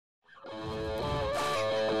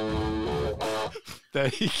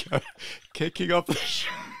There you go. Kicking off the show.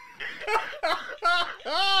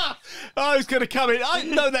 I was going to come in. I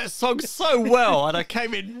know that song so well, and I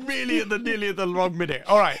came in really at nearly at the wrong minute.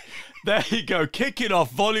 All right, there you go. Kicking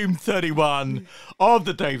off volume 31 of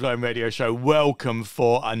the Lowen Radio Show. Welcome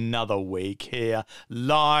for another week here,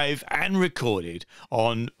 live and recorded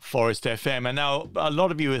on Forest FM. And now a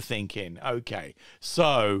lot of you are thinking, okay,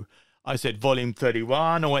 so I said volume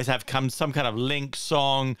 31, always have some kind of link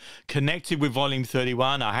song connected with volume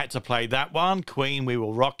 31. I had to play that one, Queen, We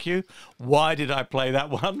Will Rock You. Why did I play that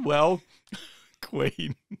one? Well,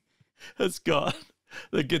 Queen has got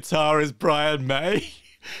the guitarist Brian May,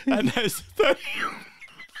 and there's 31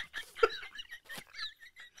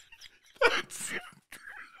 days.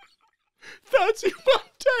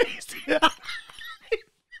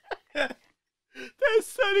 There's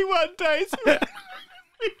 31 days.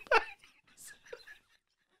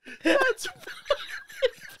 That's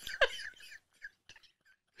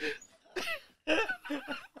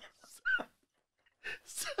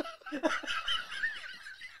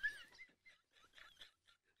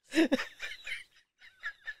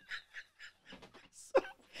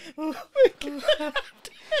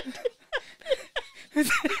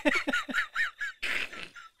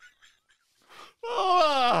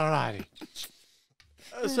all righty.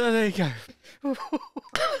 So there you go.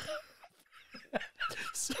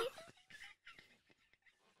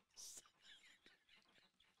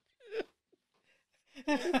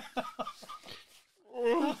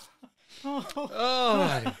 Oh,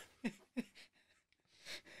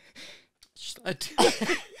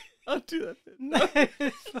 I'll do that. No.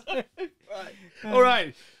 Right. All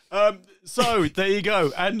right. So there you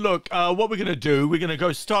go. And look, what we're going to do, we're going to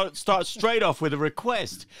go start straight off with a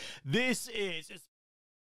request. This is